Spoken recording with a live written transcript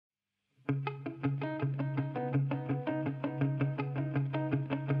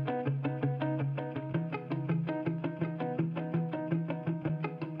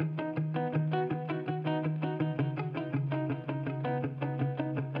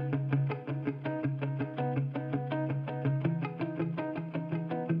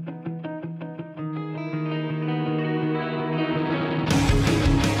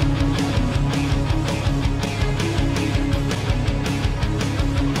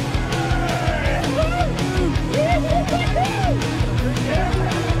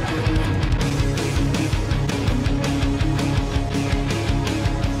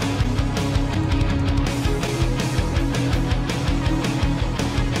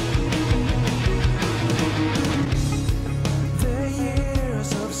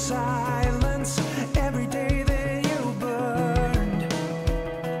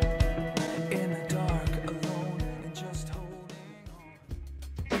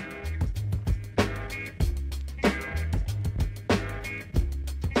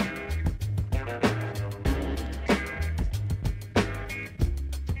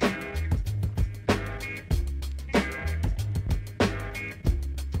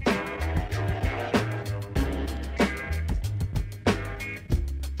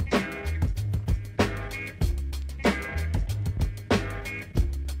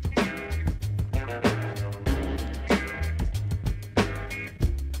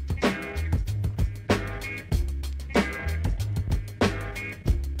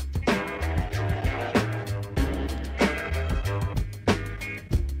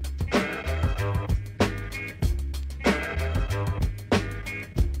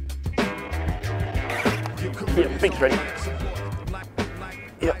Yep, big thready.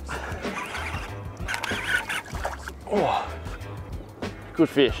 Yep. Oh, good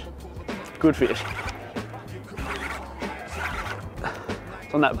fish. Good fish.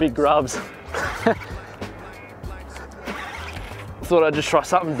 It's on that big grubs. Thought I'd just try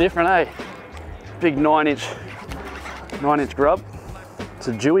something different, eh? Big 9-inch grub. It's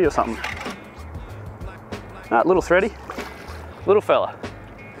a dewy or something. Ah, little thready, little fella.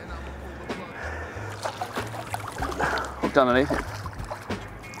 Hooked underneath him.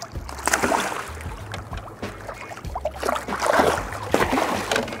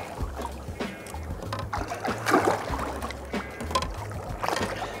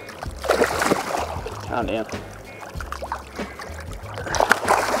 Calm down.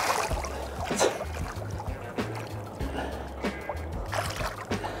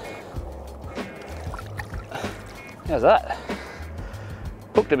 How's that?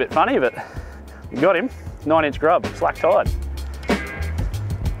 Hooked a bit funny, but we got him. 9-inch grub, slack tide.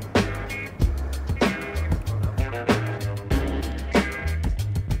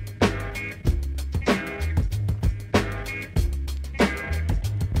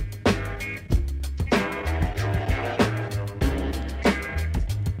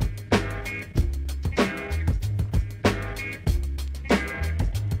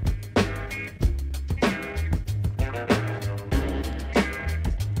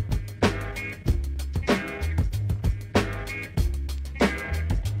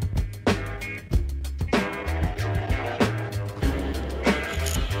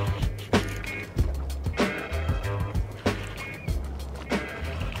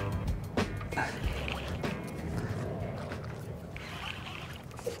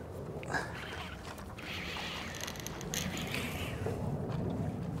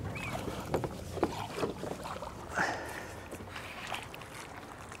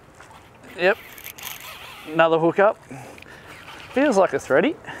 Yep, another hook up. Feels like a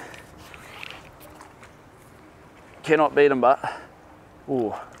thready. Cannot beat them, but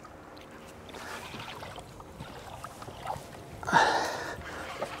ooh.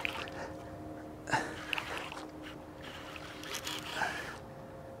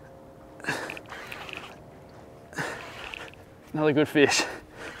 Another good fish.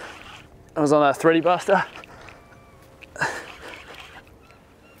 I was on a thready buster.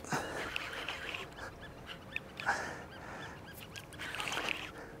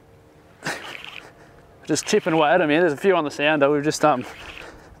 Just chipping away at them here. There's a few on the sounder. We've just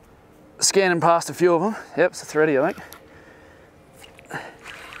scanning past a few of them. Yep, it's a thready, I think.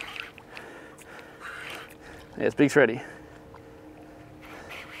 Yeah, it's big thready.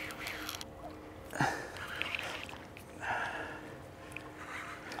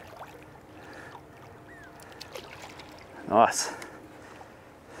 Nice.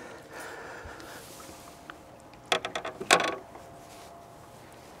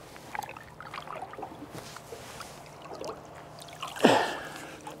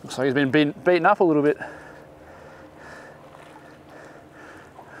 Looks like he's been beaten up a little bit.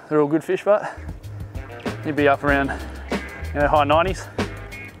 They're all good fish, but he'd be up around, you know, high 90s.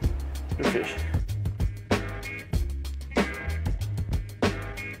 Good fish.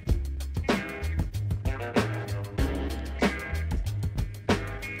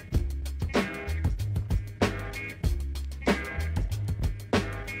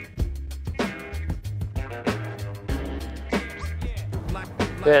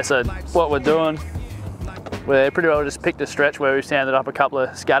 Yeah, so what we're doing, we're pretty well just picked a stretch where we've sounded up a couple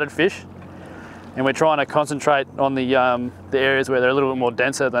of scattered fish, and we're trying to concentrate on the areas where they're a little bit more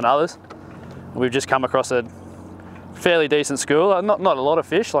denser than others. We've just come across a fairly decent school, not a lot of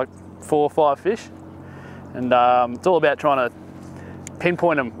fish, like 4 or 5 fish, and it's all about trying to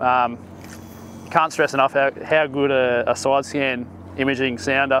pinpoint them. Can't stress enough how good a side scan imaging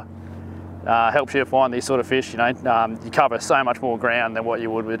sounder helps you find these sort of fish. You know, you cover so much more ground than what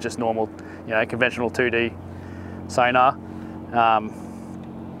you would with just normal, you know, conventional 2D sonar.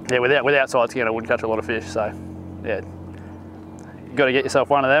 Yeah, without side scan, I wouldn't catch a lot of fish. So, yeah, you've got to get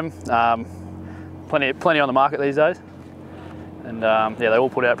yourself one of them. Plenty on the market these days, and yeah, they all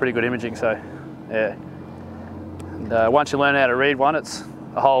put out pretty good imaging. So, yeah, and once you learn how to read one, it's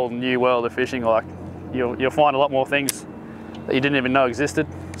a whole new world of fishing. Like, you'll find a lot more things that you didn't even know existed.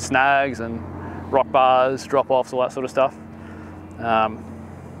 Snags and rock bars, drop-offs, all that sort of stuff. Yeah,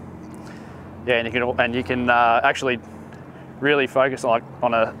 and you can actually really focus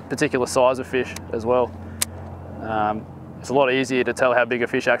on a particular size of fish as well. It's a lot easier to tell how big a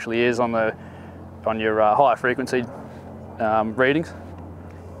fish actually is on your higher frequency readings,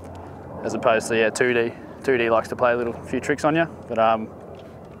 as opposed to 2D. 2D likes to play a few tricks on you, but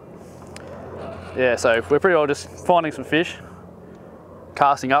yeah, so we're pretty well just finding some fish,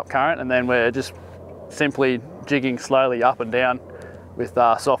 casting up current, and then we're just simply jigging slowly up and down with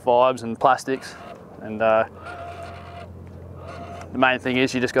soft vibes and plastics. And the main thing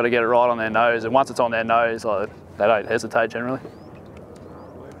is you just got to get it right on their nose, and once it's on their nose, like, they don't hesitate generally.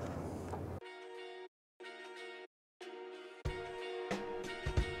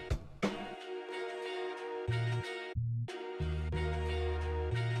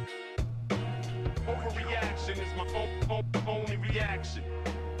 Overreaction is my only reaction.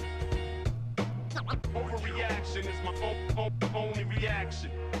 Overreaction is my only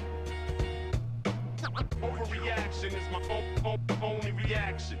reaction. Overreaction is my only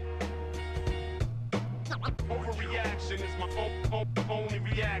reaction. Overreaction is my only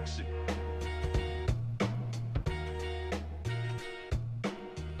reaction.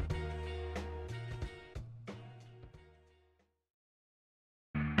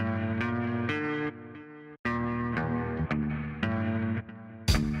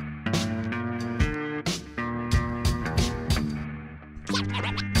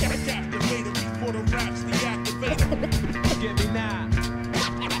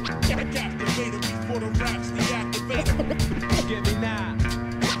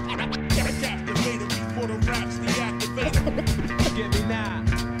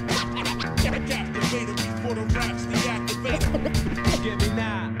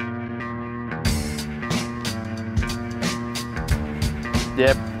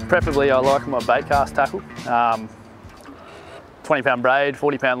 Yeah, preferably I like my bait cast tackle. 20 pound braid,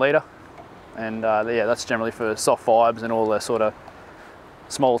 40 pound leader. And yeah, that's generally for soft vibes and all the sort of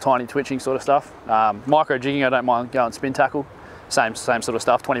small, tiny twitching sort of stuff. Micro jigging, I don't mind going spin tackle. Same sort of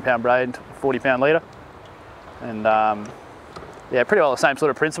stuff, 20 pound braid, 40 pound leader. And yeah, pretty well the same sort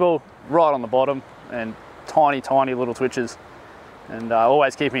of principle, right on the bottom and tiny, tiny little twitches. And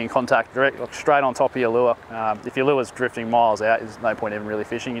always keeping in contact direct, like straight on top of your lure. If your lure's drifting miles out, there's no point even really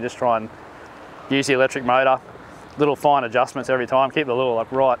fishing. You just try and use the electric motor, little fine adjustments every time, keep the lure like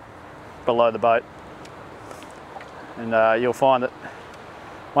right below the boat. And you'll find that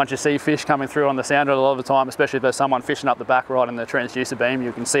once you see fish coming through on the sounder, a lot of the time, especially if there's someone fishing up the back right in the transducer beam,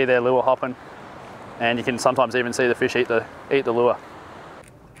 you can see their lure hopping, and you can sometimes even see the fish eat the lure.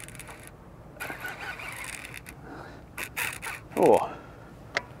 Oh,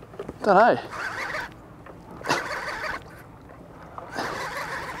 don't know.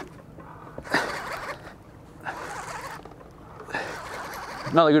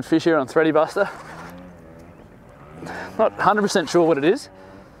 Another good fish here on Thready Buster. Not 100% sure what it is.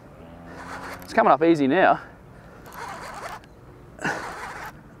 It's coming up easy now.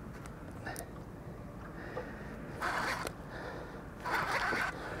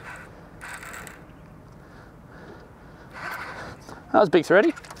 That was big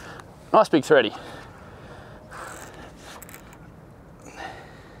thready. Nice big thready.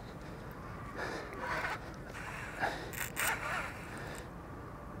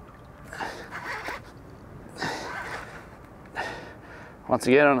 Once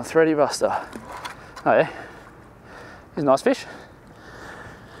again on a Thready Buster. Oh yeah, he's a nice fish.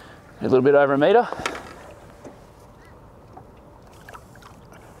 A little bit over a metre.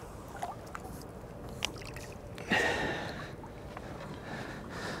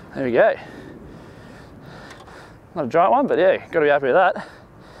 There we go. Not a giant one, but yeah, got to be happy with that.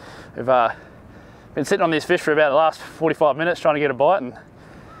 We've been sitting on this fish for about the last 45 minutes trying to get a bite, and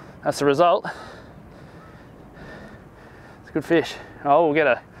that's the result. It's a good fish. Oh, we'll get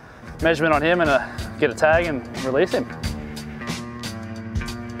a measurement on him and get a tag and release him.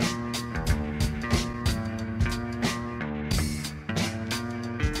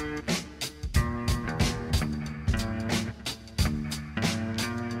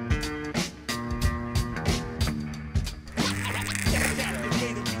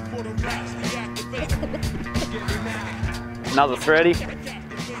 Another thready,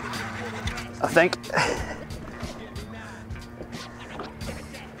 I think.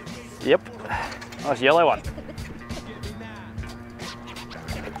 Yep, nice yellow one.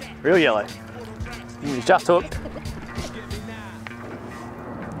 Real yellow. He's just hooked.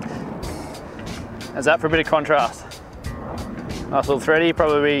 How's that for a bit of contrast? Nice little thready,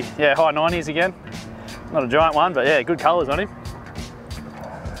 probably yeah, high 90s again. Not a giant one, but yeah, good colours on him.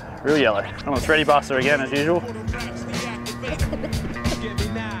 Real yellow. On the Thready Buster again as usual.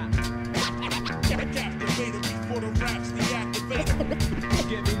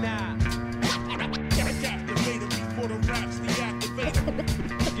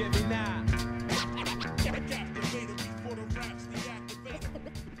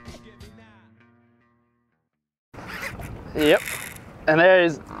 Yep, and there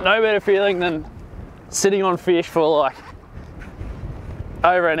is no better feeling than sitting on fish for like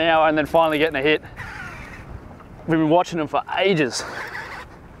over an hour and then finally getting a hit. We've been watching them for ages.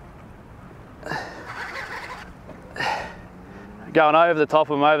 Going over the top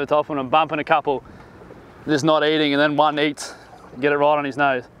of them, and bumping a couple, just not eating, and then one eats, get it right on his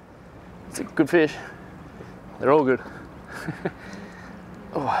nose. It's a good fish. They're all good.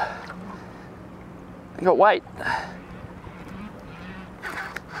 Oh. You got weight.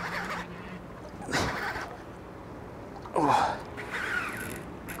 Oh.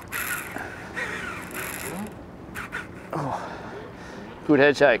 Oh. Good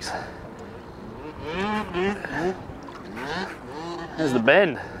head shakes. There's the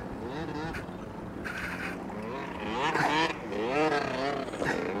bend.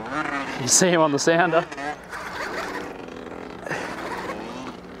 You see him on the sounder.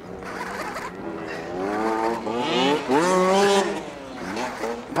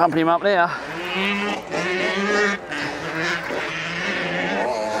 Pumping him up now.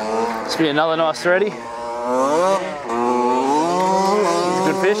 This will be another nice thready. He's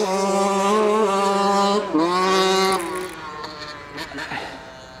a good fish.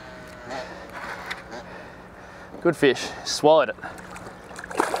 Good fish. Swallowed it.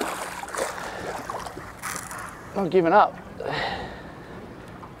 Not giving up.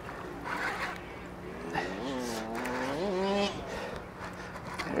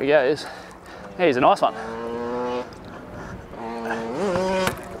 There he goes. Yeah, he's a nice one.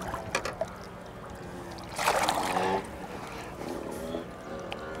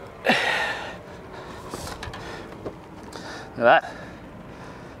 Look at that.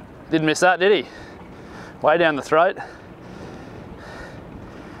 Didn't miss that, did he? Way down the throat.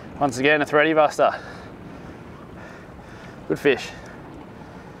 Once again, a thready buster. Good fish.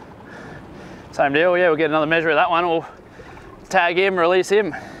 Same deal, yeah, we'll get another measure of that one. We'll tag him, release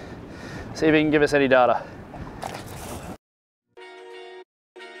him, see if he can give us any data.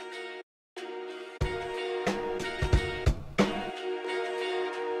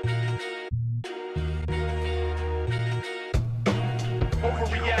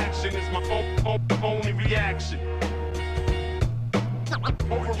 Overreaction is my only reaction.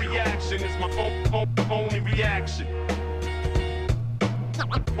 Overreaction is my only reaction.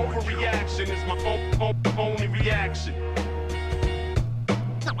 Overreaction is my only reaction.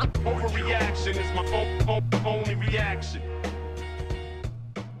 Overreaction is my only reaction.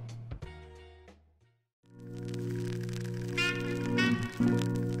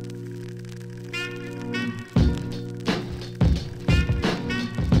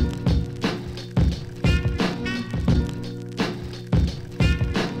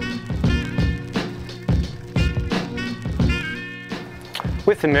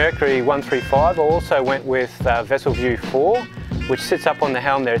 With the Mercury 135, I also went with Vessel View 4, which sits up on the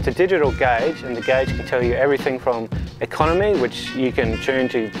helm there. It's a digital gauge, and the gauge can tell you everything from economy, which you can tune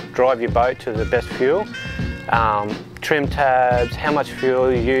to drive your boat to the best fuel, trim tabs, how much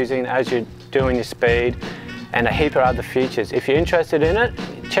fuel you're using as you're doing your speed, and a heap of other features. If you're interested in it,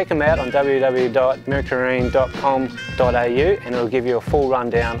 check them out on www.mercurymarine.com.au, and it'll give you a full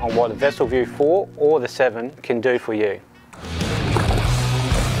rundown on what the Vessel View 4 or the 7 can do for you.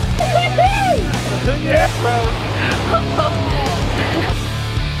 Yeah, bro.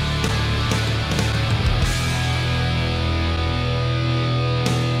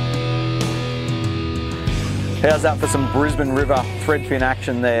 How's that for some Brisbane River threadfin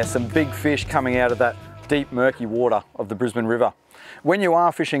action there? Some big fish coming out of that deep murky water of the Brisbane River. When you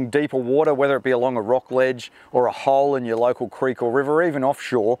are fishing deeper water, whether it be along a rock ledge or a hole in your local creek or river, or even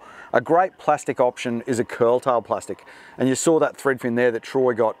offshore, a great plastic option is a curltail plastic. And you saw that threadfin there that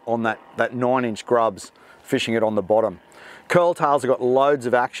Troy got on that 9-inch grubs, fishing it on the bottom. Curltails have got loads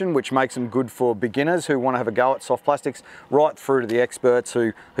of action, which makes them good for beginners who want to have a go at soft plastics, right through to the experts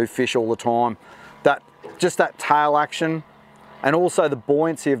who fish all the time. Just that tail action, and also the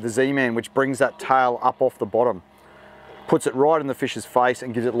buoyancy of the Z-Man, which brings that tail up off the bottom, puts it right in the fish's face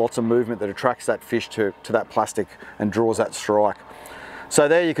and gives it lots of movement that attracts that fish to that plastic and draws that strike. So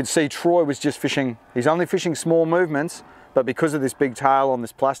there you could see Troy was just fishing, he's only fishing small movements, but because of this big tail on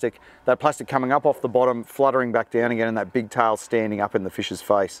this plastic, that plastic coming up off the bottom, fluttering back down again, and that big tail standing up in the fish's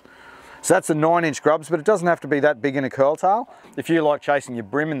face. So that's the 9-inch grubs, but it doesn't have to be that big in a curltail. If you like chasing your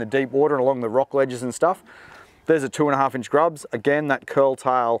brim in the deep water and along the rock ledges and stuff, there's a 2.5-inch grubs. Again, that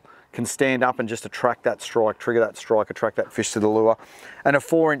curltail can stand up and just attract that strike, trigger that strike, attract that fish to the lure. And a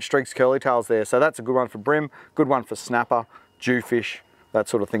 4-inch Streaks curly tails there. So that's a good one for brim, good one for snapper, jewfish, that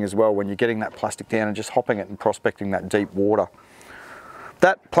sort of thing as well, when you're getting that plastic down and just hopping it and prospecting that deep water.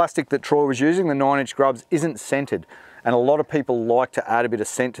 That plastic that Troy was using, the 9-inch grubs, isn't scented. and a lot of people like to add a bit of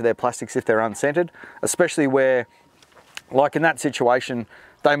scent to their plastics if they're unscented, especially where, like in that situation,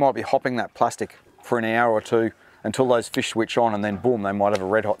 they might be hopping that plastic for an hour or two until those fish switch on, and then boom, they might have a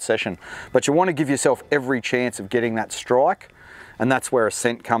red hot session. But you want to give yourself every chance of getting that strike, and that's where a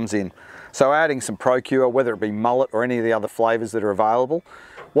scent comes in. So adding some ProCure, whether it be mullet or any of the other flavors that are available,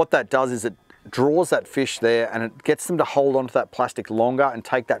 what that does is it draws that fish there and it gets them to hold onto that plastic longer and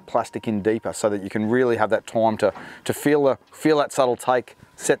take that plastic in deeper, so that you can really have that time to feel that subtle take,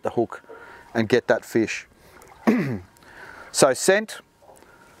 set the hook and get that fish. So scent,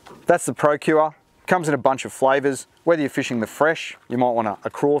 that's the ProCure. Comes in a bunch of flavors. Whether you're fishing the fresh, you might want a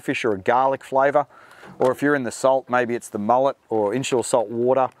crawfish or a garlic flavor, or if you're in the salt, maybe it's the mullet or inshore salt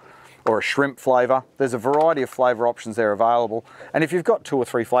water or a shrimp flavor. There's a variety of flavor options there available, and if you've got 2 or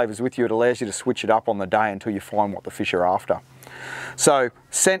 3 flavors with you, it allows you to switch it up on the day until you find what the fish are after. So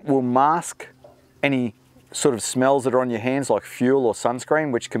scent will mask any sort of smells that are on your hands, like fuel or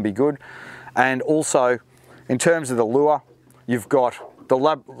sunscreen, which can be good. And also in terms of the lure, you've got the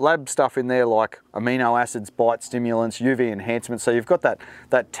lab stuff in there, like amino acids, bite stimulants, UV enhancement. So you've got that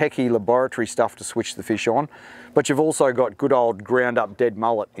techie laboratory stuff to switch the fish on, but you've also got good old ground up dead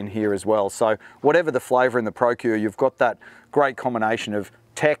mullet in here as well. So whatever the flavor in the ProCure, you've got that great combination of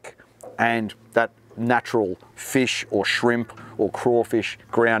tech and that natural fish or shrimp or crawfish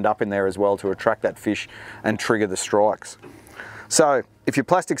ground up in there as well to attract that fish and trigger the strikes. So if your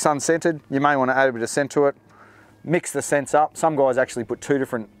plastic's unscented, you may want to add a bit of scent to it. Mix the scents up. Some guys actually put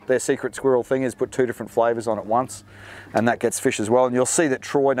their secret squirrel thing is put 2 different flavors on at once, and that gets fish as well. And you'll see that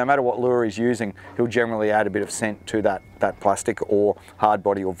Troy, no matter what lure he's using, he'll generally add a bit of scent to that plastic or hard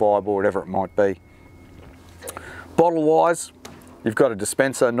body or viable, whatever it might be. Bottle wise, you've got a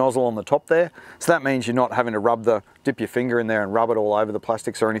dispenser nozzle on the top there. So that means you're not having to dip your finger in there and rub it all over the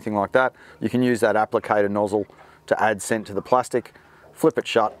plastics or anything like that. You can use that applicator nozzle to add scent to the plastic. Flip it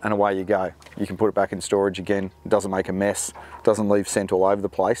shut and away you go. You can put it back in storage again. It doesn't make a mess, doesn't leave scent all over the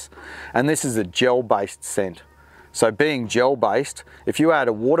place. And this is a gel-based scent. So being gel-based, if you add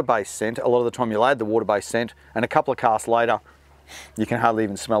a water-based scent, a lot of the time you'll add the water-based scent and a couple of casts later, you can hardly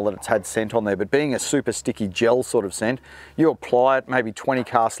even smell that it's had scent on there. But being a super sticky gel sort of scent, you apply it maybe 20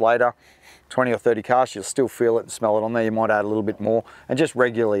 casts later, 20 or 30 casts, you'll still feel it and smell it on there. You might add a little bit more and just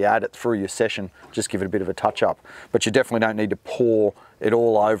regularly add it through your session. Just give it a bit of a touch up. But you definitely don't need to pour it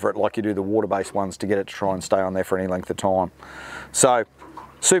all over it like you do the water-based ones to get it to try and stay on there for any length of time. So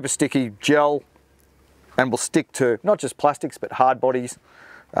super sticky gel, and will stick to not just plastics but hard bodies,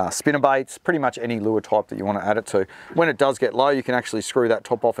 spinnerbaits, pretty much any lure type that you want to add it to. When it does get low, you can actually screw that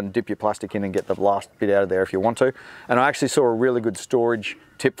top off and dip your plastic in and get the last bit out of there if you want to. And I actually saw a really good storage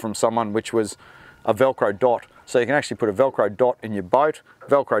tip from someone, which was a Velcro dot. So you can actually put a Velcro dot in your boat,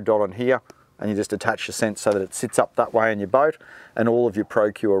 Velcro dot on here, and you just attach your scent so that it sits up that way in your boat, and all of your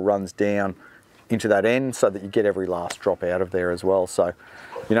ProCure runs down into that end so that you get every last drop out of there as well. So,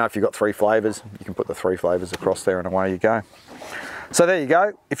 you know, if you've got 3 flavors, you can put the 3 flavors across there and away you go. So there you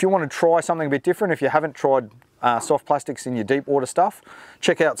go. If you want to try something a bit different, if you haven't tried soft plastics in your deep water stuff,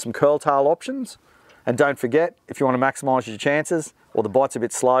 check out some curl tail options. And don't forget, if you want to maximise your chances or the bite's a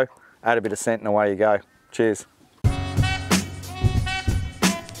bit slow, add a bit of scent and away you go. Cheers.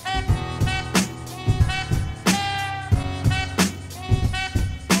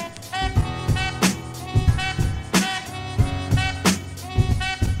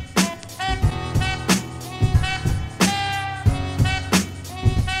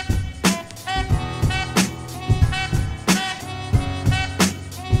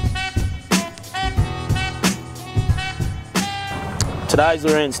 Today's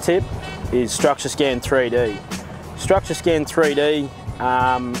Lorenz tip is Structure Scan 3D. Structure Scan 3D,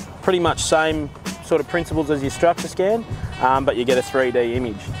 pretty much same sort of principles as your Structure Scan, but you get a 3D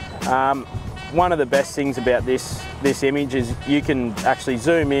image. One of the best things about this image is you can actually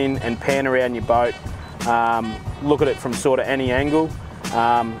zoom in and pan around your boat, look at it from sort of any angle,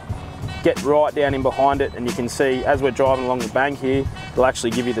 get right down in behind it, and you can see as we're driving along the bank here, it'll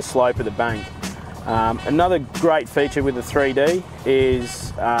actually give you the slope of the bank. Another great feature with the 3D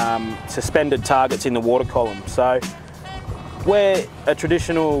is suspended targets in the water column. So where a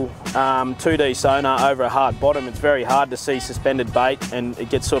traditional 2D sonar over a hard bottom, it's very hard to see suspended bait and it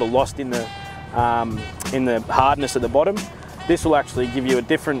gets sort of lost in the hardness at the bottom. This will actually give you a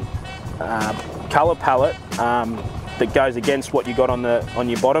different colour palette that goes against what you got on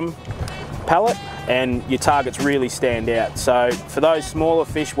your bottom palette, and your targets really stand out. So for those smaller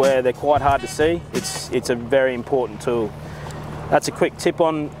fish where they're quite hard to see, it's a very important tool. That's a quick tip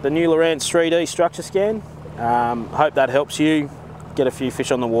on the new Lorenz 3D Structure Scan. Hope that helps you get a few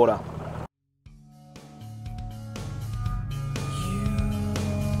fish on the water.